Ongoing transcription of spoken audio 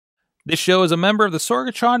This show is a member of the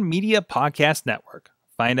Sorgatron Media Podcast Network.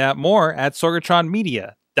 Find out more at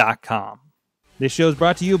sorgatronmedia.com. This show is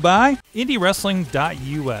brought to you by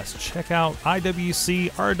IndyWrestling.us. Check out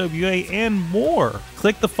IWC, RWA, and more.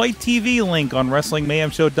 Click the Fight TV link on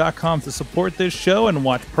WrestlingMayhemShow.com to support this show and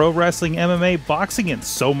watch pro wrestling, MMA, boxing, and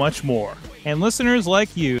so much more. And listeners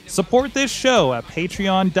like you, support this show at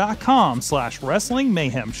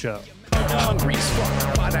patreon.com/WrestlingMayhemShow. Hungry as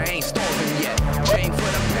fuck, but I ain't starving yet. Chain for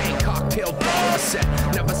the pain, cocktail bar set.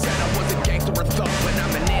 Never said I was a gangster or thug, but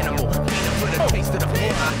I'm an animal. Feeding for the taste of the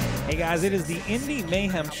fun. Hey guys, it is the Indy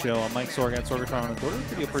Mayhem Show. I'm Mike Sorg at Sorgatron on Twitter,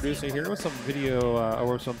 video producer here with some video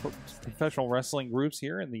or some professional wrestling groups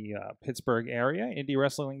here in the Pittsburgh area,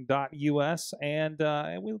 IndyWrestling.us, and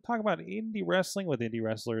we'll talk about indie wrestling with indie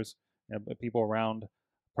wrestlers and people around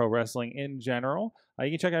pro wrestling in general. You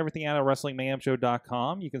can check everything out at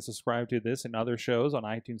WrestlingMayhemShow.com. You can subscribe to this and other shows on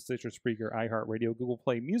iTunes, Stitcher, Spreaker, iHeartRadio, Google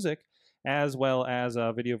Play Music, as well as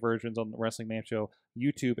video versions on the Wrestling Mayhem Show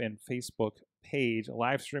YouTube and Facebook page.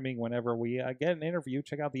 Live streaming whenever we get an interview.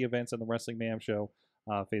 Check out the events on the Wrestling Mayhem Show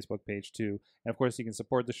Facebook page too. And of course, you can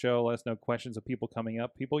support the show. Let us know questions of people coming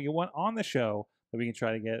up, people you want on the show that we can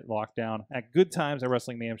try to get locked down at good times at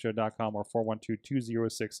WrestlingMayhemShow.com or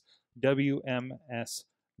 412-206-WMS0.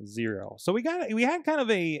 So we had kind of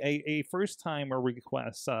a first timer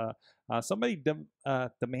request. Somebody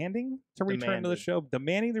demanding to return to the show,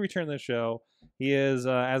 demanding the return to the show. He is,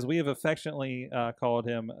 as we have affectionately called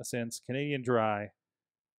him since Canadian Dry,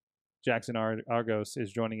 Jaxon Argos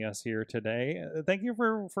is joining us here today. Thank you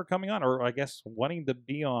for coming on, or I guess wanting to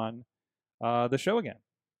be on the show again.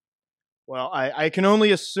 Well, I can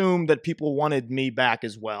only assume that people wanted me back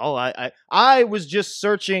as well. I was just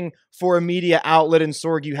searching for a media outlet, and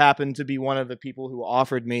Sorg, you happened to be one of the people who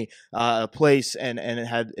offered me a place, and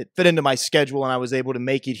it fit into my schedule, and I was able to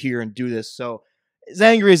make it here and do this. So, as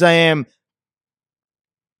angry as I am,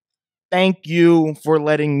 thank you for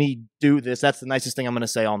letting me do this. That's the nicest thing I'm going to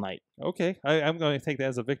say all night. Okay, I'm going to take that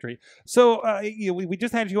as a victory. So we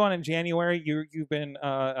just had you on in January. You've been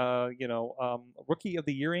Rookie of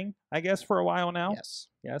the Yearing, I guess, for a while now.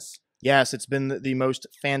 Yes. It's been the most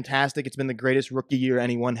fantastic. It's been the greatest rookie year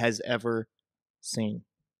anyone has ever seen.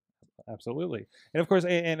 Absolutely, and of course,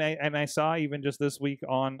 and I saw even just this week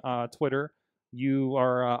on Twitter, you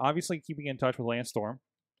are obviously keeping in touch with Lance Storm.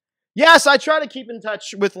 Yes, I try to keep in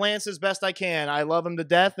touch with Lance as best I can. I love him to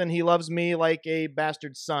death, and he loves me like a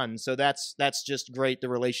bastard son. So that's just great, the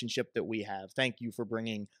relationship that we have. Thank you for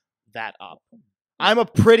bringing that up. I'm a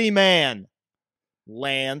pretty man,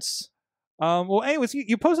 Lance. Well, anyways,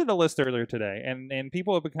 you posted a list earlier today, and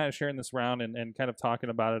people have been kind of sharing this around and kind of talking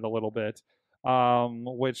about it a little bit,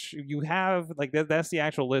 which you have, like, that's the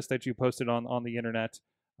actual list that you posted on the internet.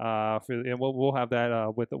 And we'll have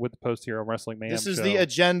that with the post here on Wrestling Mayhem. This is the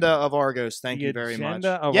agenda of Argos. Thank you very much.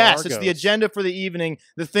 Yes, Argos. It's the agenda for the evening.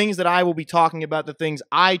 The things that I will be talking about, the things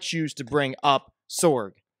I choose to bring up.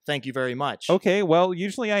 Sorg, thank you very much. Okay, well,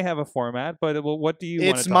 usually I have a format, but what do you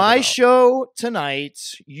want to talk about? It's my show tonight.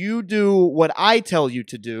 You do what I tell you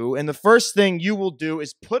to do, and the first thing you will do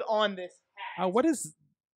is put on this hat. What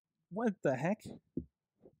the heck?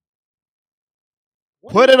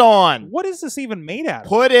 Put it on. What is this even made out of?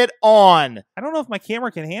 Put it on. I don't know if my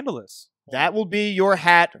camera can handle this. That will be your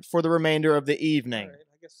hat for the remainder of the evening. Right,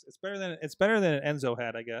 I guess it's better than an Enzo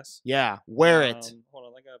hat, I guess. Yeah, wear it. Hold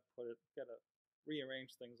on, I gotta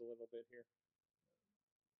rearrange things a little bit here.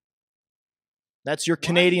 That's your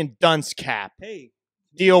Canadian dunce cap. Hey,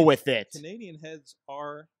 deal with it. Canadian heads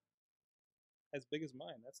are as big as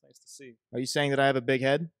mine. That's nice to see. Are you saying that I have a big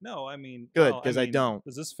head? No, I mean, good, because I don't.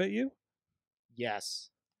 Does this fit you? Yes.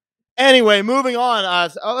 Anyway, moving on.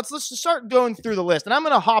 Let's just start going through the list, and I'm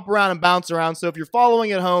going to hop around and bounce around. So if you're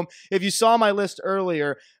following at home, if you saw my list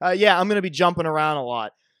earlier, I'm going to be jumping around a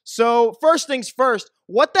lot. So first things first,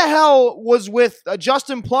 what the hell was with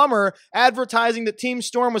Justin Plummer advertising that Team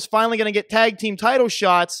Storm was finally going to get tag team title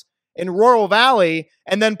shots in Royal Valley,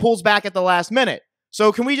 and then pulls back at the last minute?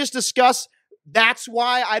 So can we just discuss that's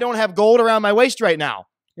why I don't have gold around my waist right now?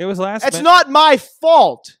 It was last minute. It's not my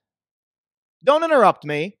fault. Don't interrupt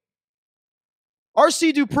me.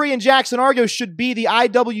 RC Dupree and Jaxon Argos should be the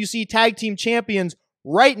IWC Tag Team Champions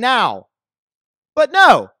right now. But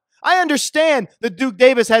no, I understand that Duke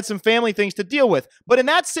Davis had some family things to deal with. But in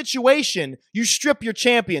that situation, you strip your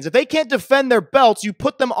champions. If they can't defend their belts, you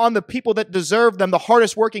put them on the people that deserve them, the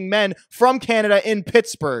hardest working men from Canada in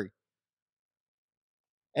Pittsburgh.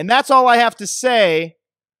 And that's all I have to say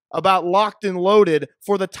about Locked and Loaded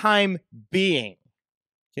for the time being.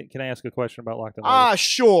 Can I ask a question about Locked and Loaded?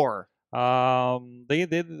 Sure. They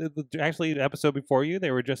actually, the episode before you, they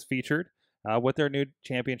were just featured with their new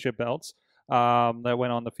championship belts that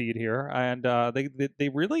went on the feed here, and they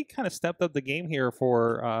really kind of stepped up the game here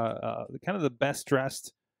for kind of the best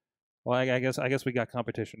dressed. Well, I guess we got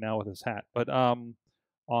competition now with his hat, but on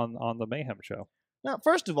the Mayhem show. Now,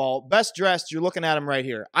 first of all, best dressed, you're looking at him right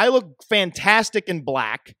here. I look fantastic in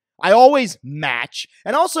black. I always match.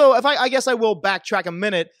 And also, if I guess I will backtrack a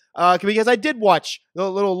minute, because I did watch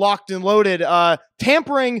the little Locked and Loaded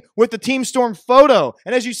tampering with the Team Storm photo.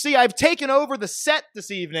 And as you see, I've taken over the set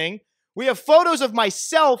this evening. We have photos of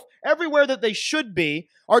myself everywhere that they should be.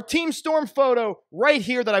 Our Team Storm photo right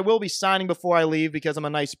here that I will be signing before I leave because I'm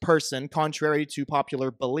a nice person, contrary to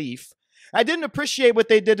popular belief. I didn't appreciate what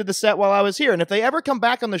they did to the set while I was here. And if they ever come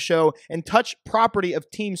back on the show and touch property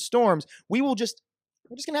of Team Storm's, we're just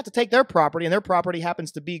going to have to take their property, and their property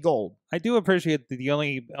happens to be gold. I do appreciate the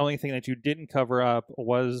only thing that you didn't cover up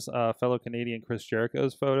was fellow Canadian Chris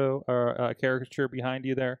Jericho's photo or caricature behind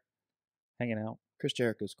you there, hanging out. Chris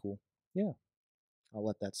Jericho's cool. Yeah. I'll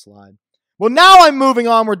let that slide. Well, now I'm moving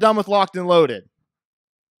on. We're done with Locked and Loaded.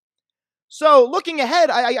 So, looking ahead,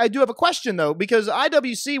 I do have a question, though, because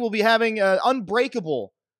IWC will be having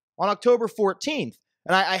Unbreakable on October 14th.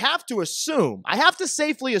 And I have to assume, I have to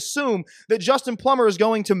safely assume that Justin Plummer is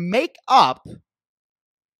going to make up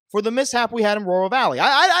for the mishap we had in Royal Valley.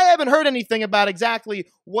 I haven't heard anything about exactly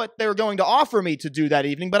what they're going to offer me to do that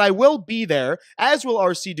evening, but I will be there, as will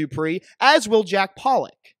RC Dupree, as will Jack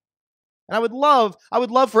Pollock. And I would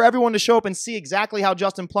love for everyone to show up and see exactly how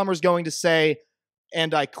Justin Plummer is going to say,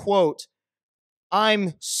 and I quote,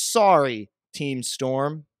 "I'm sorry, Team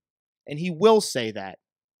Storm." And he will say that.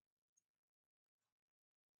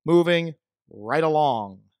 Moving right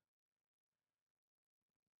along.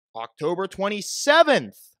 October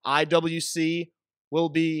 27th, IWC will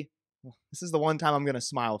be, this is the one time I'm going to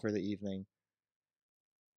smile for the evening.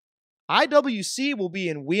 IWC will be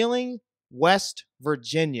in Wheeling, West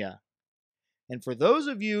Virginia. And for those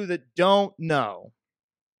of you that don't know,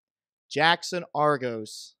 Jaxon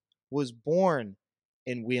Argos was born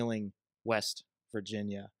in Wheeling, West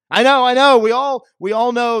Virginia. I know. We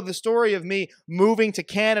all know the story of me moving to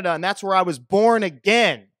Canada, and that's where I was born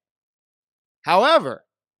again. However,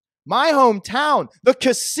 my hometown, the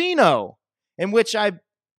casino in which I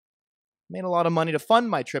made a lot of money to fund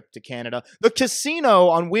my trip to Canada, the casino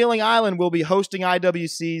on Wheeling Island will be hosting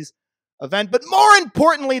IWC's event. But more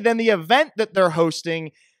importantly than the event that they're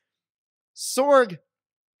hosting, Sorg,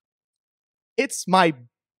 it's my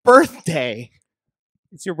birthday.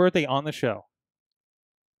 It's your birthday on the show.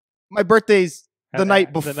 My birthday's the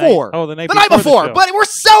night before. The night before. But we're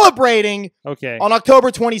celebrating on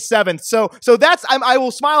October 27th. So that's, I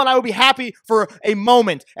will smile and I will be happy for a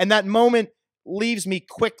moment. And that moment leaves me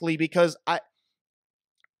quickly because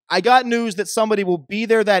I got news that somebody will be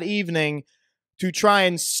there that evening to try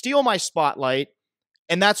and steal my spotlight.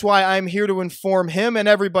 And that's why I'm here to inform him and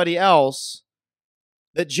everybody else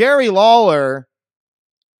that Jerry Lawler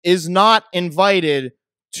is not invited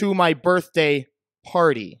to my birthday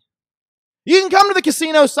party. You can come to the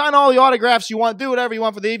casino, sign all the autographs you want, do whatever you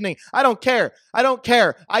want for the evening. I don't care.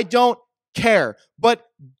 But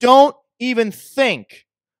don't even think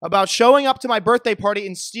about showing up to my birthday party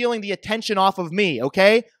and stealing the attention off of me,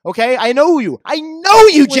 okay? Okay? I know you,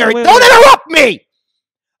 Jerry. Don't interrupt me!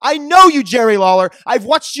 I know you, Jerry Lawler. I've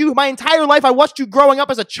watched you my entire life. I watched you growing up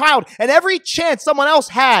as a child. And every chance someone else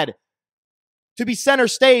had to be center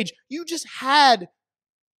stage, you just had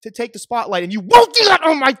to take the spotlight, and you won't do that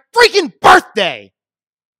on my freaking birthday!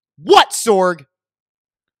 What, Sorg?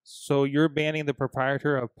 So you're banning the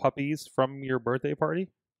proprietor of puppies from your birthday party?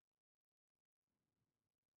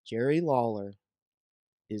 Jerry Lawler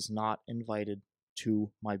is not invited to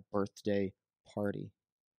my birthday party.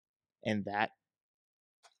 And that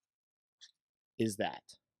is that.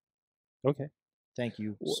 Okay. Thank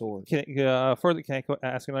you, Sorg. Can I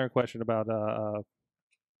ask another question about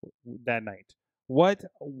that night? What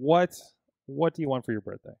do you want for your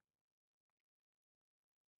birthday?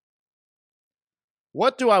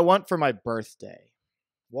 What do I want for my birthday?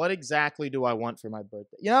 What exactly do I want for my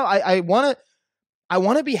birthday? You know, I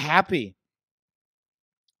want to be happy.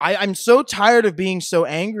 I'm so tired of being so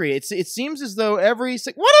angry. It seems as though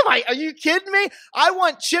are you kidding me? I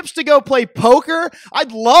want Chips to go play poker.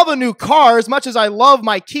 I'd love a new car as much as I love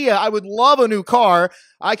my Kia. I would love a new car.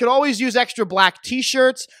 I could always use extra black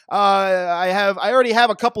t-shirts. I already have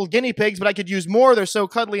a couple guinea pigs, but I could use more. They're so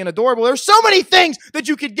cuddly and adorable. There's so many things that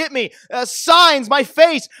you could get me. Signs, my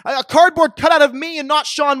face, a cardboard cutout of me and not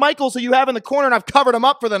Shawn Michaels who you have in the corner and I've covered him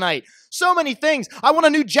up for the night. So many things. I want a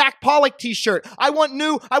new Jack Pollock t-shirt. I want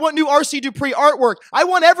new RC Dupree artwork. I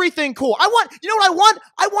want everything cool. You know what I want?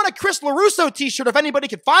 I want a Chris LaRusso t-shirt if anybody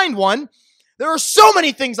could find one. There are so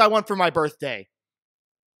many things I want for my birthday.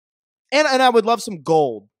 And I would love some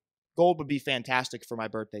gold. Gold would be fantastic for my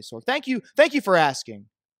birthday, Sorg. Thank you for asking.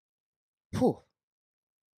 Whew.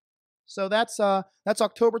 So that's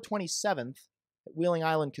October 27th at Wheeling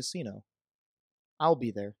Island Casino. I'll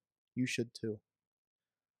be there. You should too.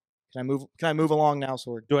 Can I move along now,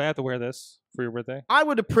 Sorg? Do I have to wear this for your birthday? I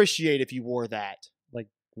would appreciate if you wore that. Like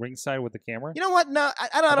ringside with the camera? You know what? No,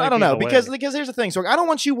 I don't know. Because here's the thing, Sorg. I don't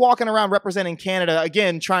want you walking around representing Canada,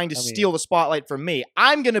 again, trying to steal the spotlight from me.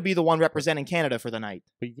 I'm going to be the one representing Canada for the night.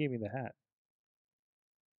 But you gave me the hat.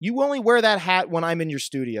 You only wear that hat when I'm in your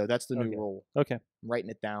studio. That's the new rule. Okay. I'm writing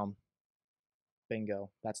it down. Bingo.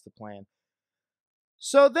 That's the plan.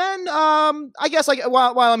 So then, I guess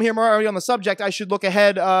while I'm here already on the subject, I should look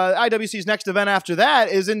ahead. IWC's next event after that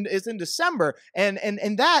is in December, and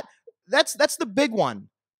that's the big one.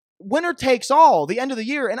 Winner takes all, the end of the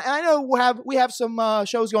year, and I know we have some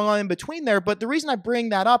shows going on in between there. But the reason I bring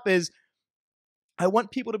that up is I want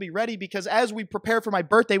people to be ready, because as we prepare for my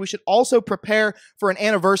birthday, we should also prepare for an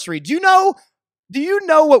anniversary. Do you know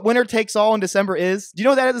what Winner Takes All in December is? Do you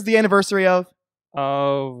know what that is the anniversary of?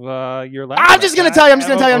 Of your last. I'm just gonna tell you.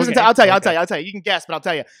 I'll tell you. You can guess, but I'll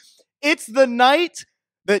tell you. It's the night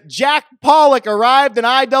that Jack Pollock arrived in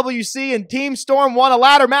IWC and Team Storm won a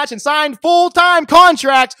ladder match and signed full-time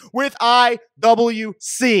contracts with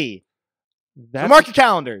IWC. So mark your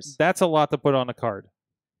calendars. That's a lot to put on a card.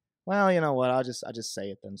 Well, you know what? I'll just say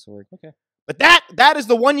it then, Sorg. Okay. But that is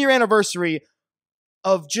the 1-year anniversary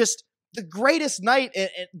of just the greatest night,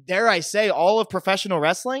 dare I say, all of professional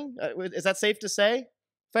wrestling. Is that safe to say?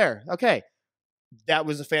 Fair. Okay. That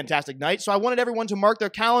was a fantastic night. So I wanted everyone to mark their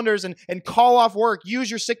calendars and call off work,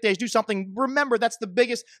 use your sick days, do something. Remember, that's the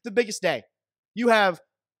biggest day. You have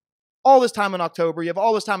all this time in October. You have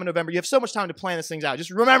all this time in November. You have so much time to plan these things out.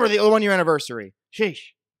 Just remember the 1-year anniversary. Sheesh.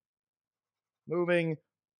 Moving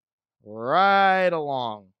right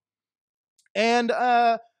along. And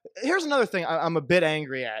here's another thing I'm a bit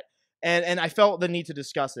angry at. And I felt the need to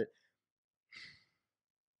discuss it.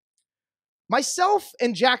 Myself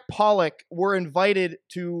and Jack Pollock were invited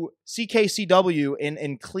to CKCW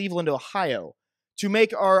in Cleveland, Ohio, to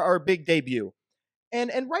make our big debut.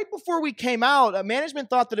 And right before we came out, management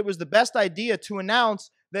thought that it was the best idea to announce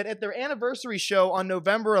that at their anniversary show on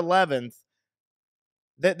November 11th,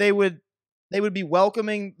 that they would be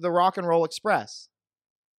welcoming the Rock and Roll Express.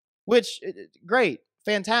 Which, great.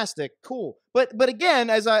 Fantastic, cool. But again,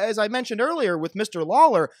 as I mentioned earlier with Mr.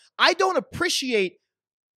 Lawler, I don't appreciate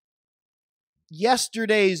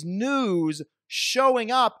yesterday's news showing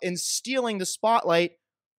up and stealing the spotlight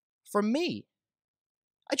from me.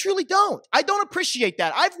 I truly don't. I don't appreciate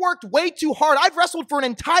that. I've worked way too hard. I've wrestled for an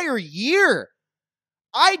entire year.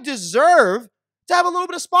 I deserve to have a little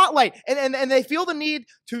bit of spotlight. And they feel the need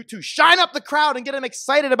to shine up the crowd and get them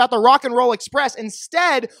excited about the Rock and Roll Express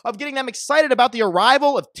instead of getting them excited about the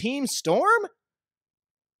arrival of Team Storm?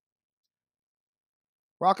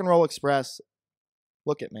 Rock and Roll Express,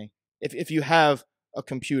 look at me. If you have a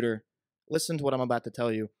computer, listen to what I'm about to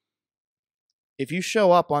tell you. If you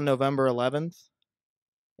show up on November 11th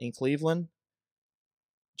in Cleveland,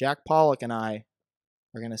 Jack Pollock and I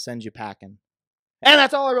are going to send you packing. And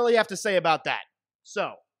that's all I really have to say about that.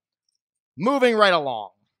 So, moving right along.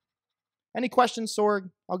 Any questions, Sorg?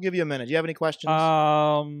 I'll give you a minute. Do you have any questions?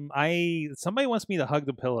 Somebody wants me to hug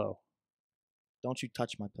the pillow. Don't you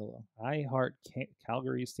touch my pillow. I heart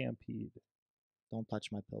Calgary Stampede. Don't touch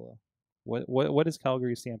my pillow. What is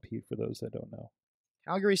Calgary Stampede for those that don't know?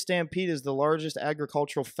 Calgary Stampede is the largest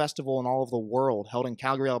agricultural festival in all of the world, held in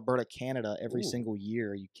Calgary, Alberta, Canada, every single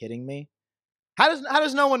year. Are you kidding me? How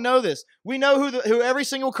does no one know this? We know who every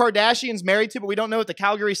single Kardashian's married to, but we don't know what the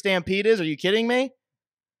Calgary Stampede is. Are you kidding me?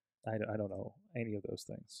 I don't know any of those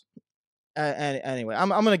things. Anyway, I'm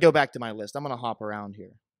going to go back to my list. I'm going to hop around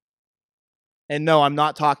here. And no, I'm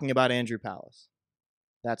not talking about Andrew Palace.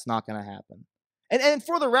 That's not going to happen. And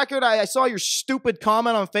for the record, I saw your stupid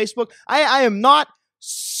comment on Facebook. I am not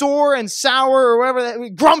sore and sour or whatever.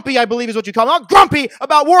 Grumpy, I believe is what you call it. I'm not grumpy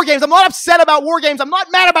about War Games. I'm not upset about War Games. I'm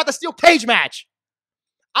not mad about the steel cage match.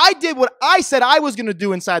 I did what I said I was going to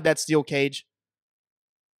do inside that steel cage.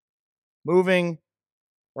 Moving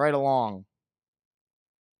right along.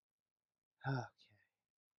 Okay.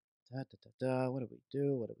 What do we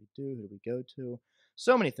do? What do we do? Who do we go to?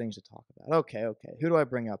 So many things to talk about. Okay. Who do I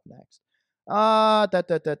bring up next?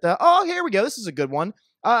 Oh, here we go. This is a good one.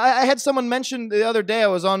 I had someone mention the other day, I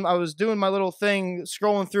was doing my little thing,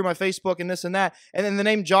 scrolling through my Facebook and this and that, and then the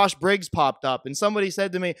name Josh Briggs popped up, and somebody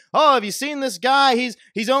said to me, "Oh, have you seen this guy?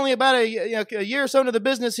 He's only about a year or so into the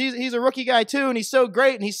business. He's a rookie guy too, and he's so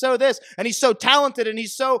great, and he's so this, and he's so talented, and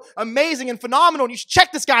he's so amazing and phenomenal, and you should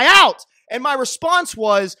check this guy out." And my response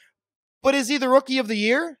was, "But is he the rookie of the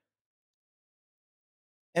year?"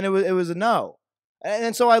 And it was a no.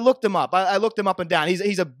 And so I looked him up. I looked him up and down.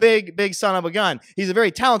 He's a big son of a gun. He's a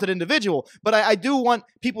very talented individual. But I do want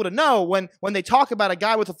people to know when they talk about a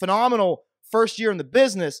guy with a phenomenal first year in the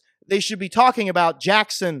business, they should be talking about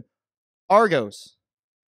Jaxon Argos.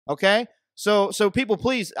 Okay? So people,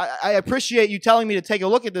 please, I appreciate you telling me to take a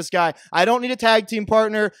look at this guy. I don't need a tag team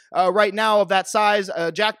partner right now of that size.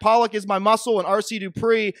 Jack Pollock is my muscle, and RC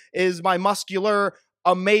Dupree is my muscular,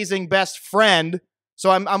 amazing best friend.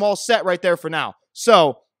 So I'm all set right there for now.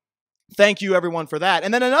 So, thank you everyone for that.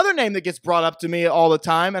 And then another name that gets brought up to me all the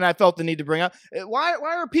time, and I felt the need to bring up, why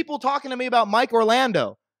are people talking to me about Mike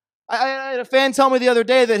Orlando? I had a fan tell me the other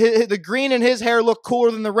day that the green in his hair looked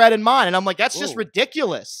cooler than the red in mine, and I'm like, that's just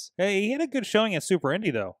ridiculous. Hey, he had a good showing at Super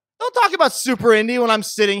Indy, though. Don't talk about Super Indy when I'm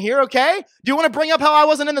sitting here, okay? Do you want to bring up how I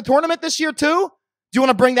wasn't in the tournament this year, too? Do you want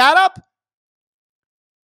to bring that up?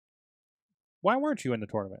 Why weren't you in the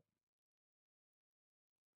tournament?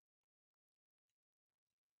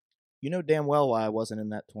 You know damn well why I wasn't in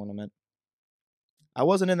that tournament. I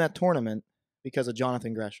wasn't in that tournament because of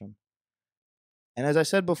Jonathan Gresham. And as I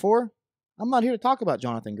said before, I'm not here to talk about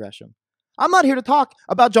Jonathan Gresham. I'm not here to talk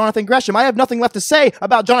about Jonathan Gresham. I have nothing left to say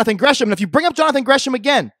about Jonathan Gresham. And if you bring up Jonathan Gresham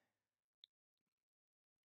again,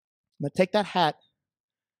 I'm going to take that hat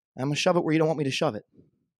and I'm going to shove it where you don't want me to shove it.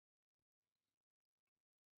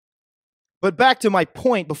 But back to my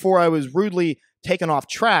point before I was rudely taken off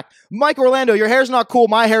track. Mike Orlando, your hair's not cool.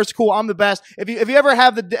 My hair's cool. I'm the best. If you ever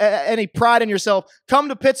have any pride in yourself, come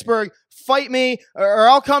to Pittsburgh, fight me, or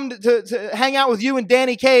I'll come to hang out with you and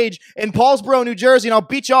Danny Cage in Paulsboro, New Jersey, and I'll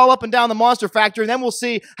beat you all up and down the Monster Factory, and then we'll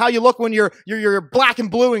see how you look when you're black and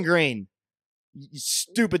blue and green. You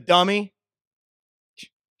stupid dummy.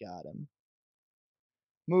 Got him.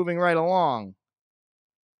 Moving right along.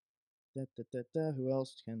 Who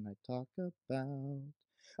else can I talk about?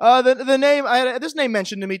 The name, this name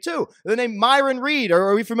mentioned to me too. The name Myron Reed.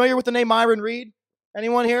 Are we familiar with the name Myron Reed?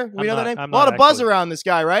 Anyone here? We know that name? A lot of buzz around this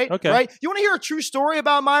guy, right? Okay. Right? You want to hear a true story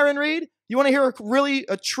about Myron Reed? You want to hear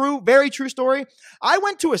very true story? I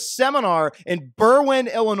went to a seminar in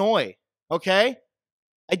Berwyn, Illinois. Okay?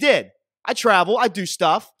 I did. I travel. I do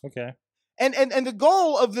stuff. Okay. And the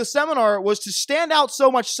goal of the seminar was to stand out so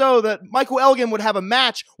much so that Michael Elgin would have a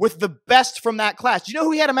match with the best from that class. Do you know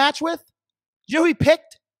who he had a match with? Do you know who he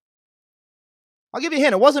picked? I'll give you a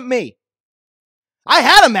hint. It wasn't me. I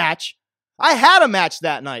had a match. I had a match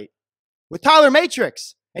that night with Tyler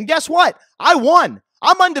Matrix. And guess what? I won.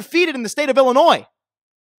 I'm undefeated in the state of Illinois.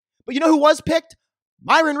 But you know who was picked?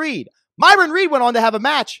 Myron Reed. Myron Reed went on to have a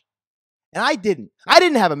match. And I didn't. I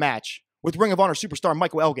didn't have a match with Ring of Honor superstar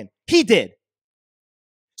Michael Elgin. He did.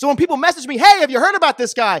 So when people message me, hey, have you heard about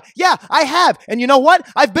this guy? Yeah, I have. And you know what?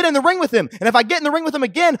 I've been in the ring with him. And if I get in the ring with him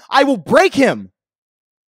again, I will break him.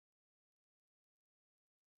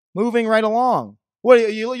 Moving right along. What are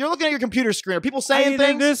you're looking at your computer screen. Are people saying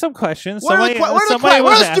things? There's some questions. What are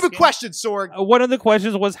the stupid questions, Sorg? One of the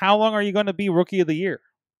questions was, how long are you going to be Rookie of the Year?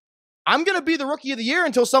 I'm going to be the Rookie of the Year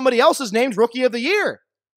until somebody else is named Rookie of the Year.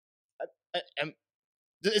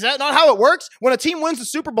 Is that not how it works? When a team wins the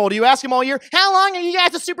Super Bowl, do you ask them all year, how long are you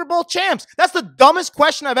guys the Super Bowl champs? That's the dumbest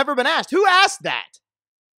question I've ever been asked. Who asked that?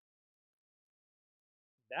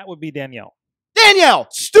 That would be Danielle. Danielle,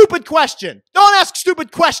 stupid question. Don't ask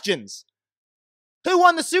stupid questions. Who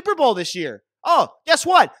won the Super Bowl this year? Oh, guess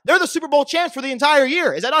what? They're the Super Bowl champs for the entire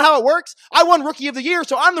year. Is that not how it works? I won Rookie of the Year,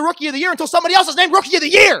 so I'm the Rookie of the Year until somebody else is named Rookie of the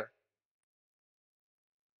Year.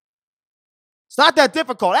 It's not that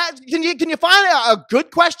difficult. Can you find a good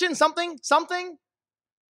question? Something?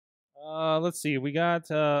 Let's see. We got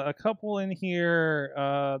a couple in here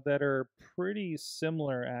that are pretty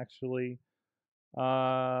similar, actually.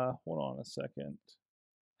 Hold on a second.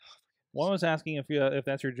 One was asking if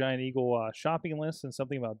that's your Giant Eagle shopping list, and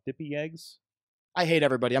something about dippy eggs. I hate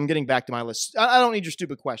everybody. I'm getting back to my list. I don't need your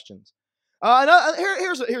stupid questions.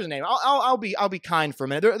 Here's a name. I'll be kind for a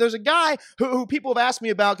minute. There's a guy who people have asked me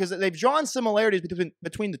about because they've drawn similarities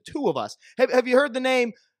between the two of us. Have you heard the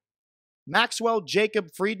name Maxwell Jacob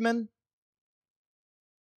Friedman?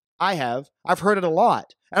 I have. I've heard it a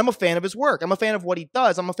lot. And I'm a fan of his work. I'm a fan of what he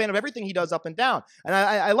does. I'm a fan of everything he does up and down. And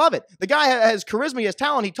I love it. The guy has charisma, he has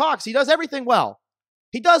talent, he talks, he does everything well.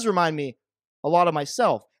 He does remind me a lot of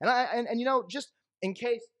myself. And you know, just in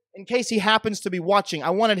case in case he happens to be watching, I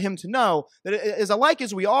wanted him to know that as alike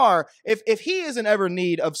as we are, if he is in ever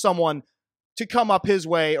need of someone to come up his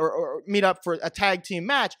way or meet up for a tag team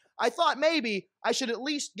match, I thought maybe I should at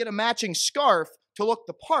least get a matching scarf to look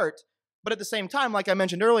the part. But at the same time, like I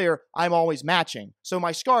mentioned earlier, I'm always matching. So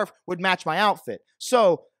my scarf would match my outfit.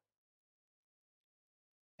 So,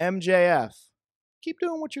 MJF, keep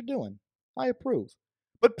doing what you're doing. I approve.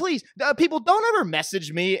 But please, people, don't ever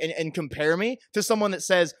message me and compare me to someone that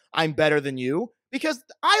says I'm better than you, because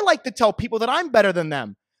I like to tell people that I'm better than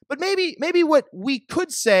them. But maybe what we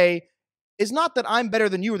could say is not that I'm better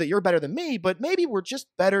than you or that you're better than me, but maybe we're just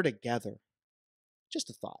better together.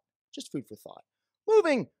 Just a thought. Just food for thought.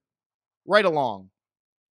 Moving right along.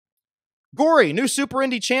 Gory, new Super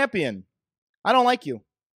Indie champion. I don't like you.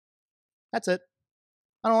 That's it.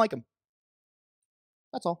 I don't like him.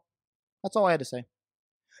 That's all. That's all I had to say.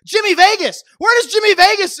 Jimmy Vegas! Where does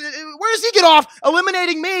he get off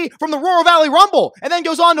eliminating me from the Royal Valley Rumble and then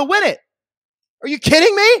goes on to win it? Are you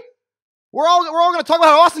kidding me? We're all going to talk about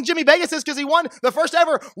how awesome Jimmy Vegas is because he won the first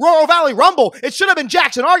ever Royal Valley Rumble. It should have been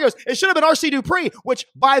Jaxon Argos. It should have been RC Dupree, which,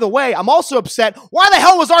 by the way, I'm also upset. Why the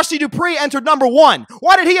hell was RC Dupree entered number 1?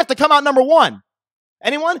 Why did he have to come out number 1?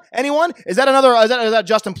 Anyone? Is that a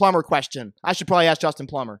Justin Plummer question? I should probably ask Justin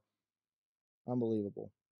Plummer.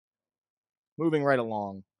 Unbelievable. Moving right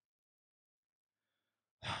along.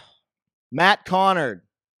 Matt Conard.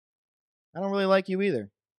 I don't really like you either.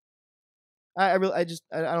 I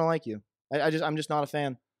don't like you. I'm just not a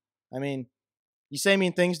fan. I mean, you say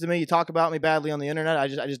mean things to me. You talk about me badly on the internet. I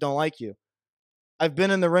just don't like you. I've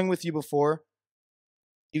been in the ring with you before.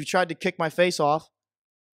 You've tried to kick my face off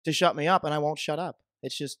to shut me up, and I won't shut up.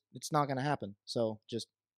 It's not going to happen. So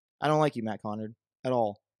I don't like you, Matt Conard, at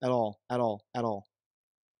all.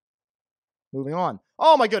 Moving on.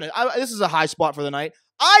 Oh my goodness, this is a high spot for the night.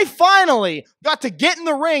 I finally got to get in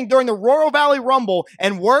the ring during the Royal Valley Rumble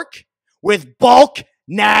and work with Bulk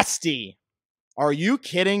Nasty. Are you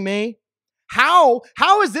kidding me? How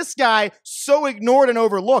is this guy so ignored and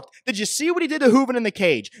overlooked? Did you see what he did to Hooven in the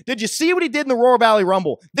cage? Did you see what he did in the Royal Valley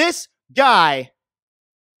Rumble? This guy,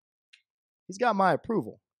 he's got my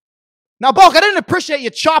approval. Now, Bulk, I didn't appreciate you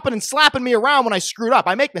chopping and slapping me around when I screwed up.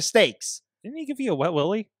 I make mistakes. Didn't he give you a wet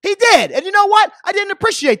willy? He did. And you know what? I didn't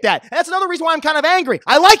appreciate that. And that's another reason why I'm kind of angry.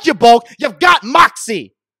 I like you, Bulk. You've got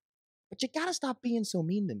moxie. But you got to stop being so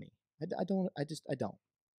mean to me. I don't.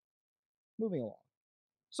 Moving along.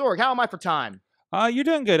 Sorg, how am I for time? You're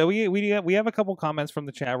doing good. We have a couple comments from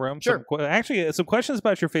the chat room. Sure. Some questions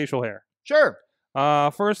about your facial hair. Sure.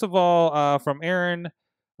 First of all, from Aaron.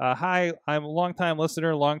 Hi, I'm a long-time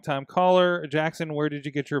listener, long-time caller. Jackson, where did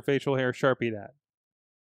you get your facial hair sharpied at?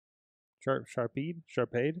 Sharpied?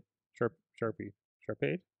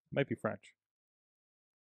 Might be French.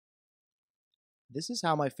 This is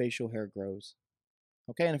how my facial hair grows.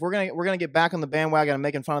 Okay, and if we're gonna get back on the bandwagon and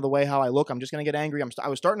making fun of the way how I look, I'm just gonna get angry. I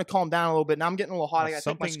was starting to calm down a little bit. Now I'm getting a little hot. I gotta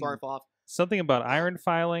take my scarf off. Something about iron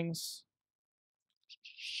filings.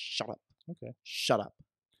 Shut up. Okay. Shut up.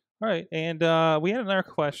 All right, and we had another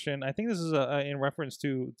question. I think this is in reference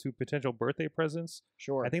to potential birthday presents.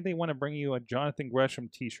 Sure. I think they want to bring you a Jonathan Gresham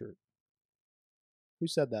T-shirt. Who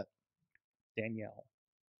said that? Danielle.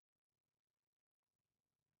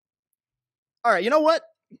 All right, you know what?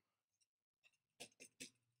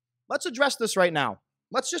 Let's address this right now.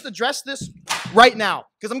 Let's just address this right now,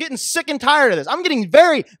 because I'm getting sick and tired of this. I'm getting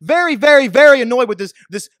very, very, very, very annoyed with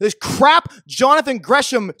this crap Jonathan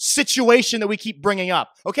Gresham situation that we keep bringing up.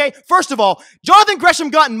 Okay? First of all, Jonathan Gresham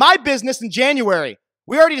got in my business in January.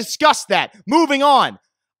 We already discussed that. Moving on.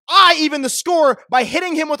 I evened the score by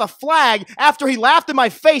hitting him with a flag after he laughed in my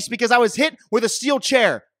face because I was hit with a steel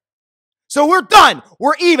chair. So we're done.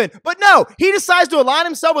 We're even. But no, he decides to align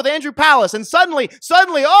himself with Andrew Palace, and suddenly,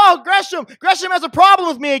 oh, Gresham has a problem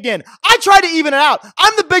with me again. I tried to even it out.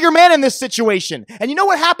 I'm the bigger man in this situation. And you know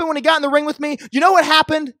what happened when he got in the ring with me? You know what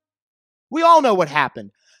happened? We all know what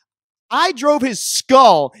happened. I drove his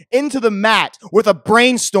skull into the mat with a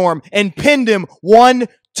brainstorm and pinned him 1,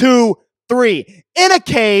 2, 3 in a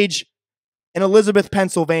cage in Elizabeth,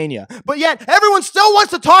 Pennsylvania. But yet, everyone still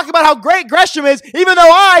wants to talk about how great Gresham is, even though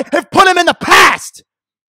I have put him in the past.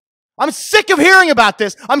 I'm sick of hearing about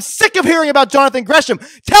this. I'm sick of hearing about Jonathan Gresham.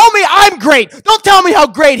 Tell me I'm great. Don't tell me how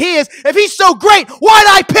great he is. If he's so great, why did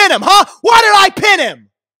I pin him, huh? Why did I pin him?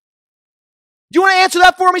 Do you want to answer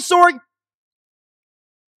that for me, Sorg?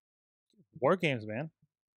 War games, man.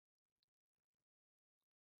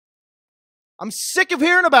 I'm sick of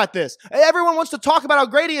hearing about this. Everyone wants to talk about how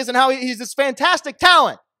great he is and how he's this fantastic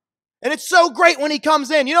talent. And it's so great when he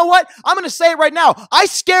comes in. You know what? I'm going to say it right now. I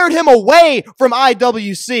scared him away from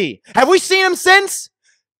IWC. Have we seen him since?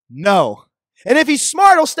 No. And if he's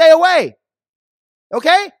smart, he'll stay away.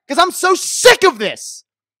 Okay? Because I'm so sick of this.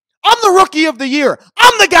 I'm the rookie of the year.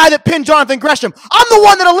 I'm the guy that pinned Jonathan Gresham. I'm the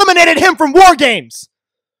one that eliminated him from War Games.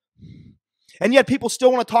 And yet people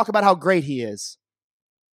still want to talk about how great he is.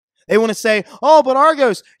 They want to say, oh, but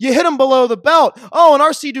Argos, you hit him below the belt. Oh, and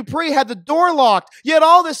RC Dupree had the door locked. You had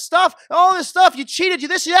all this stuff. You cheated, you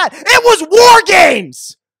this, you that. It was War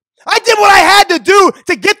Games. I did what I had to do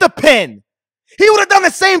to get the pin. He would have done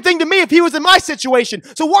the same thing to me if he was in my situation.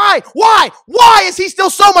 So why is he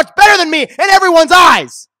still so much better than me in everyone's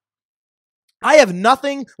eyes? I have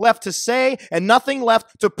nothing left to say and nothing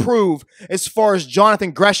left to prove as far as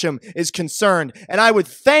Jonathan Gresham is concerned. And I would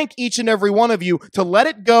thank each and every one of you to let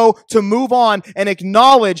it go, to move on, and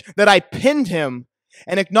acknowledge that I pinned him,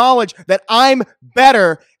 and acknowledge that I'm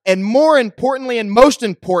better, and more importantly and most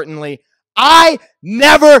importantly, I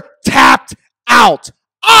never tapped out.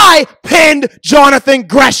 I pinned Jonathan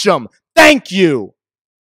Gresham. Thank you.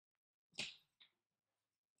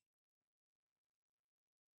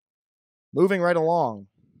 Moving right along.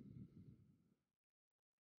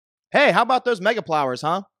 Hey, how about those Mega Plowers,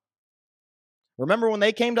 huh? Remember when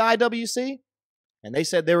they came to IWC and they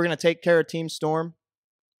said they were going to take care of Team Storm?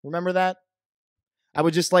 Remember that? I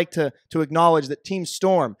would just like to acknowledge that Team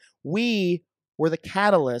Storm, we were the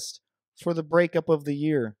catalyst for the breakup of the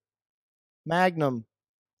year. Magnum,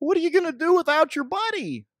 what are you going to do without your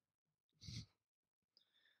buddy?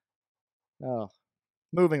 Oh,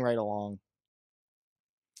 moving right along.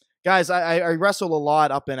 Guys, I wrestle a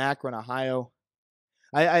lot up in Akron, Ohio.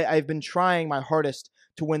 I've been trying my hardest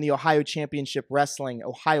to win the Ohio Championship Wrestling,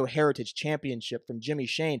 Ohio Heritage Championship from Jimmy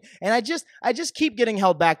Shane. And I just keep getting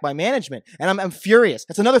held back by management. And I'm furious.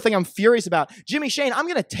 That's another thing I'm furious about. Jimmy Shane, I'm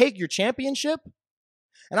going to take your championship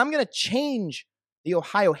and I'm going to change the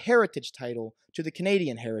Ohio Heritage title to the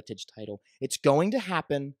Canadian Heritage title. It's going to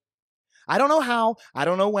happen. I don't know how, I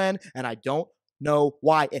don't know when, and I don't know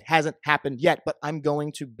why it hasn't happened yet, but I'm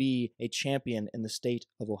going to be a champion in the state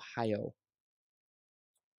of Ohio.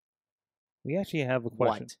 We actually have a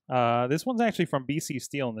question. This one's actually from BC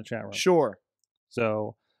Steel in the chat room. Sure.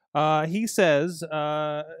 So he says,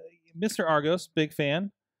 Mr. Argos, big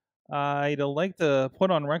fan. I'd like to put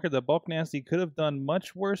on record that Bulk Nasty could have done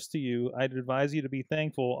much worse to you. I'd advise you to be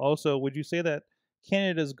thankful. Also, would you say that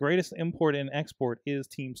Canada's greatest import and export is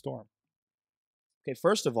Team Storm? Okay,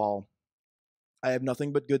 first of all, I have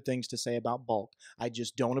nothing but good things to say about Bulk. I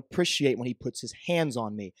just don't appreciate when he puts his hands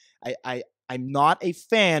on me. I'm not a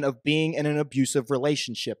fan of being in an abusive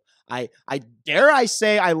relationship. I dare I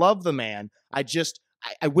say I love the man.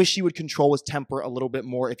 I wish he would control his temper a little bit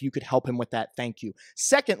more. If you could help him with that, thank you.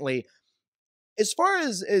 Secondly, as far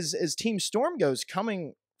as Team Storm goes,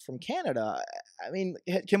 coming from Canada, I mean,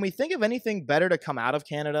 can we think of anything better to come out of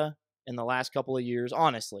Canada in the last couple of years?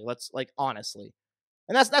 Honestly, honestly.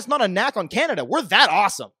 And that's not a knack on Canada. We're that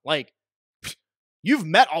awesome. Like, you've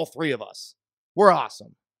met all three of us. We're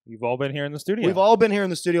awesome. You've all been here in the studio. We've all been here in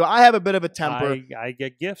the studio. I have a bit of a temper. I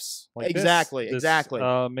get gifts like exactly.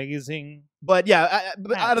 Amazing. But yeah,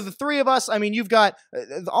 out of the three of us, I mean, you've got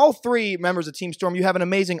all three members of Team Storm. You have an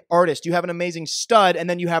amazing artist. You have an amazing stud. And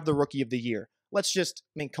then you have the Rookie of the Year.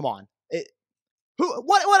 Come on.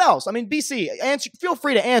 What else? I mean, BC, feel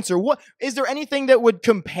free to answer. What is there anything that would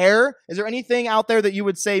compare? Is there anything out there that you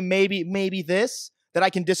would say maybe this that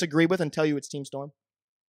I can disagree with and tell you it's Team Storm?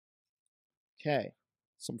 Okay.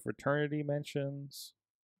 Some fraternity mentions.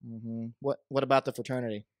 Mm-hmm. What about the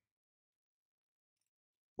fraternity?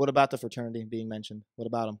 What about the fraternity being mentioned? What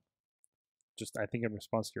about them? Just, I think in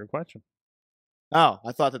response to your question. Oh,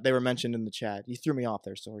 I thought that they were mentioned in the chat. You threw me off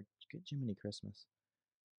there, Sword. Good Jiminy Christmas.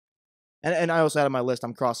 And I also had on my list,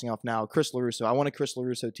 I'm crossing off now, Chris LaRusso. I want a Chris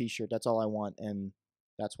LaRusso t-shirt. That's all I want, and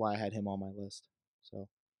that's why I had him on my list. So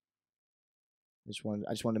I just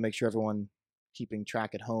wanted to make sure everyone keeping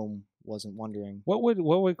track at home wasn't wondering. What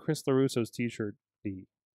would Chris LaRusso's t-shirt be?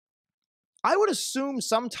 I would assume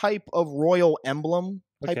some type of royal emblem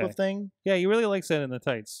type of thing. Yeah, he really likes that in the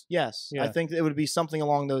tights. Yes, yeah. I think it would be something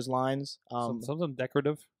along those lines. Something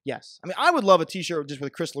decorative. Yes. I mean, I would love a t-shirt just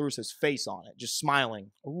with Chris LaRusso's face on it, just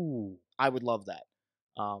smiling. Ooh. I would love that.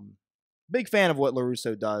 Big fan of what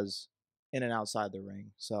LaRusso does in and outside the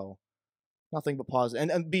ring. So nothing but positive.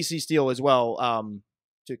 And BC Steel as well,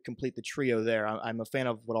 to complete the trio there. I'm a fan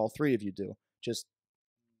of what all three of you do. Just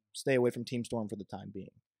stay away from Team Storm for the time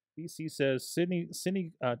being. BC says,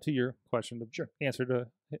 Sydney, to your question, sure. Answer to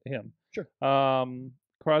him. Sure.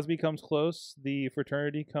 Crosby comes close. The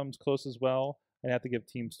fraternity comes close as well. I'd have to give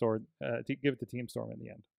Team Storm, give it to Team Storm in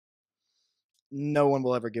the end. No one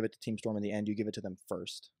will ever give it to Team Storm in the end. You give it to them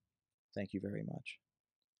first. Thank you very much.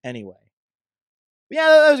 Anyway,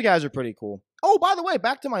 Yeah, those guys are pretty cool. Oh, by the way,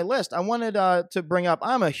 back to my list. I wanted to bring up,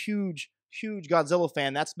 I'm a huge Godzilla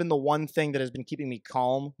fan. That's been the one thing that has been keeping me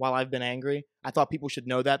calm while I've been angry. I thought people should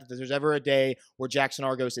know that if there's ever a day where Jaxon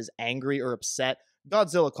Argos is angry or upset,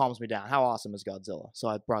 Godzilla calms me down. How awesome is Godzilla? So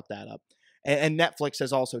I brought that up. And Netflix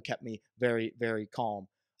has also kept me very, very calm.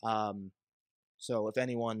 So if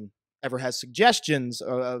anyone ever has suggestions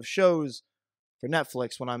of shows for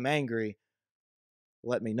Netflix when I'm angry,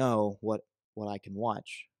 let me know what I can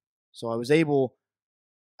watch. So I was able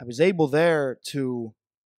there to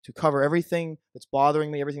cover everything that's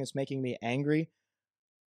bothering me, everything that's making me angry.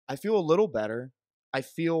 I feel a little better. I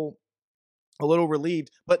feel a little relieved.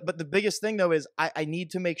 But the biggest thing, though, is I need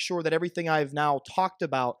to make sure that everything I've now talked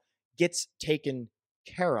about gets taken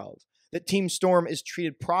care of. That Team Storm is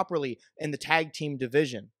treated properly in the tag team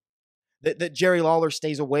division. That Jerry Lawler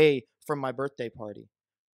stays away from my birthday party.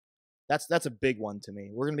 That's a big one to me.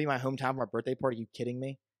 We're going to be in my hometown for my birthday party. Are you kidding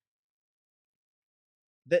me?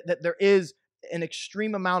 That there is an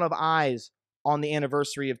extreme amount of eyes on the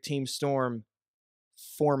anniversary of Team Storm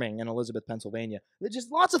forming in Elizabeth, Pennsylvania. There's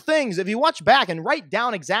just lots of things. If you watch back and write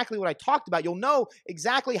down exactly what I talked about, you'll know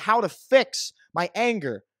exactly how to fix my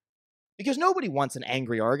anger. Because nobody wants an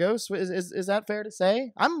angry Argos. Is that fair to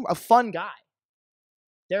say? I'm a fun guy.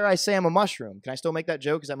 Dare I say I'm a mushroom? Can I still make that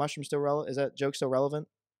joke? Is that mushroom still relevant? Is that joke still relevant?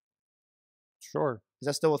 Sure. Is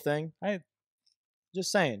that still a thing?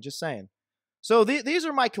 Just saying. So these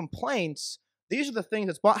are my complaints. These are the things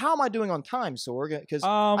that's. How am I doing on time, Sorg? Because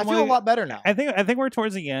I feel a lot better now. I think we're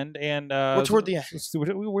towards the end, and we're toward the end.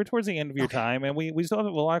 We're towards the end of your time, and we still have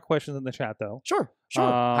a lot of questions in the chat, though. Sure.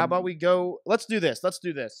 How about we go? Let's do this.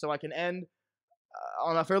 So I can end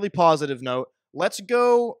on a fairly positive note. Let's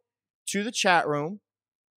go to the chat room.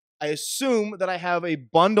 I assume that I have a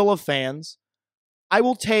bundle of fans. I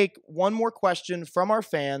will take one more question from our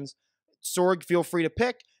fans. Sorg, feel free to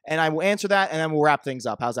pick, and I will answer that, and then we'll wrap things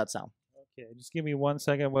up. How's that sound? Okay, just give me 1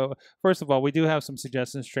 second. Well, first of all, we do have some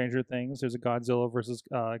suggestions. Stranger Things. There's a Godzilla versus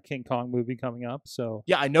King Kong movie coming up. So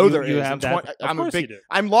yeah, I know there you is. Have that. Of course you do.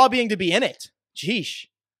 I'm lobbying to be in it. Jeesh,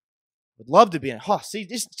 would love to be in it. Oh, see,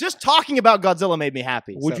 just talking about Godzilla made me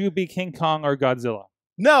happy. Would you be King Kong or Godzilla?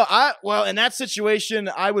 No, well, in that situation,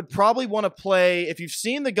 I would probably want to play. If you've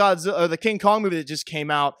seen the Godzilla or the King Kong movie that just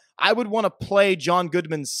came out, I would want to play John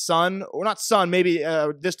Goodman's son, or not son, maybe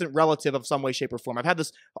a distant relative of some way, shape, or form. I've had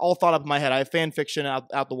this all thought up in my head. I have fan fiction out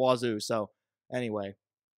the wazoo. So anyway,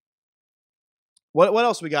 what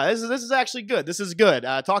else we got? This is actually good. This is good.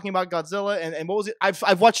 Talking about Godzilla and what was it?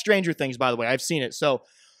 I've watched Stranger Things, by the way. I've seen it. So,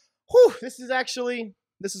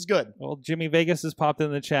 this is good. Well, Jimmy Vegas has popped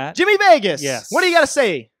in the chat. Jimmy Vegas! Yes. What do you got to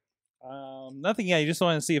say? Nothing yet. You just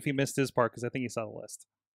wanted to see if he missed his part because I think he saw the list.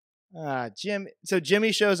 So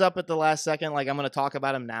Jimmy shows up at the last second like I'm going to talk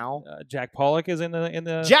about him now. Jack Pollock is in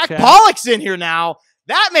the Jack chat. Pollock's in here now.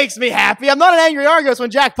 That makes me happy. I'm not an angry Argos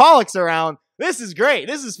when Jack Pollock's around. This is great.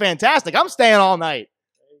 This is fantastic. I'm staying all night.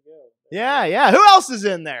 There you go. Yeah. Who else is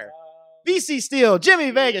in there? BC Steele,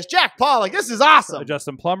 Jimmy Vegas, Jack Pollock. This is awesome.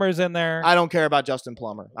 Justin Plummer's in there. I don't care about Justin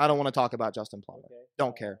Plummer. I don't want to talk about Justin Plummer. Okay.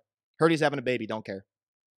 Don't care. Heard he's having a baby. Don't care.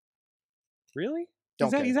 Really?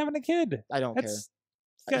 Don't care. He's having a kid. I don't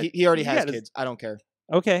care. He already has kids. I don't care.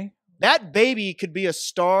 Okay. That baby could be a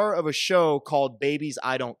star of a show called Babies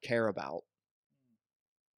I Don't Care About.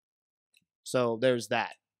 So there's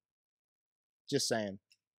that. Just saying.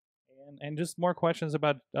 And just more questions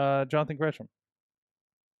about Jonathan Gresham.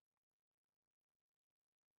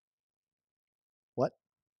 What?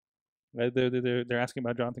 They're asking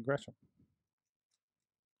about Jonathan Gresham.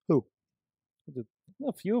 Who? There's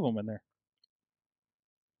a few of them in there.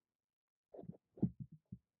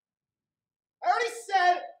 I already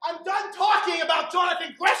said I'm done talking about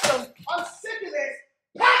Jonathan Gresham. I'm sick of this.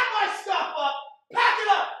 Pack my stuff up. Pack it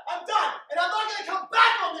up. I'm done. And I'm not going to come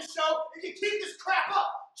back on this show if you keep this crap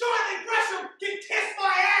up. Jonathan Gresham can kiss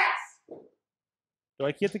my ass. Do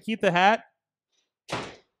I get to keep the hat?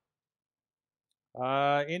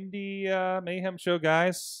 Indy Mayhem show,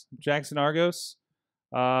 guys. Jaxon Argos.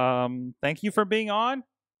 Thank you for being on.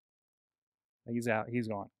 He's out. He's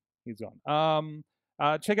gone.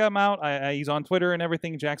 Check him out. He's on Twitter and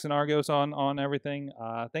everything. Jaxon Argos on everything.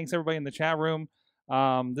 Thanks everybody in the chat room.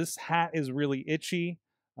 This hat is really itchy.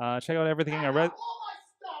 Check out everything I read. All my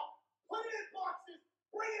stuff. Put it in boxes.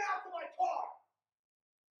 Bring it out to my car.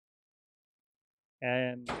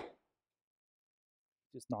 And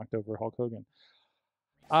just knocked over Hulk Hogan.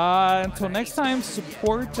 Until next time,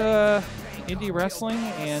 support indie wrestling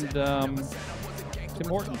and Tim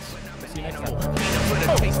Hortons. See you next time. You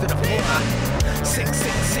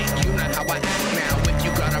know how I act now. If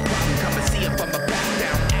you got a problem, come and see if I'm a back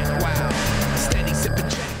down. Act wild. Steady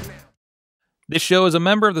This show is a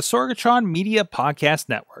member of the Sorgatron Media Podcast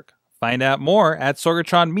Network. Find out more at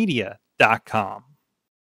sorgatronmedia.com.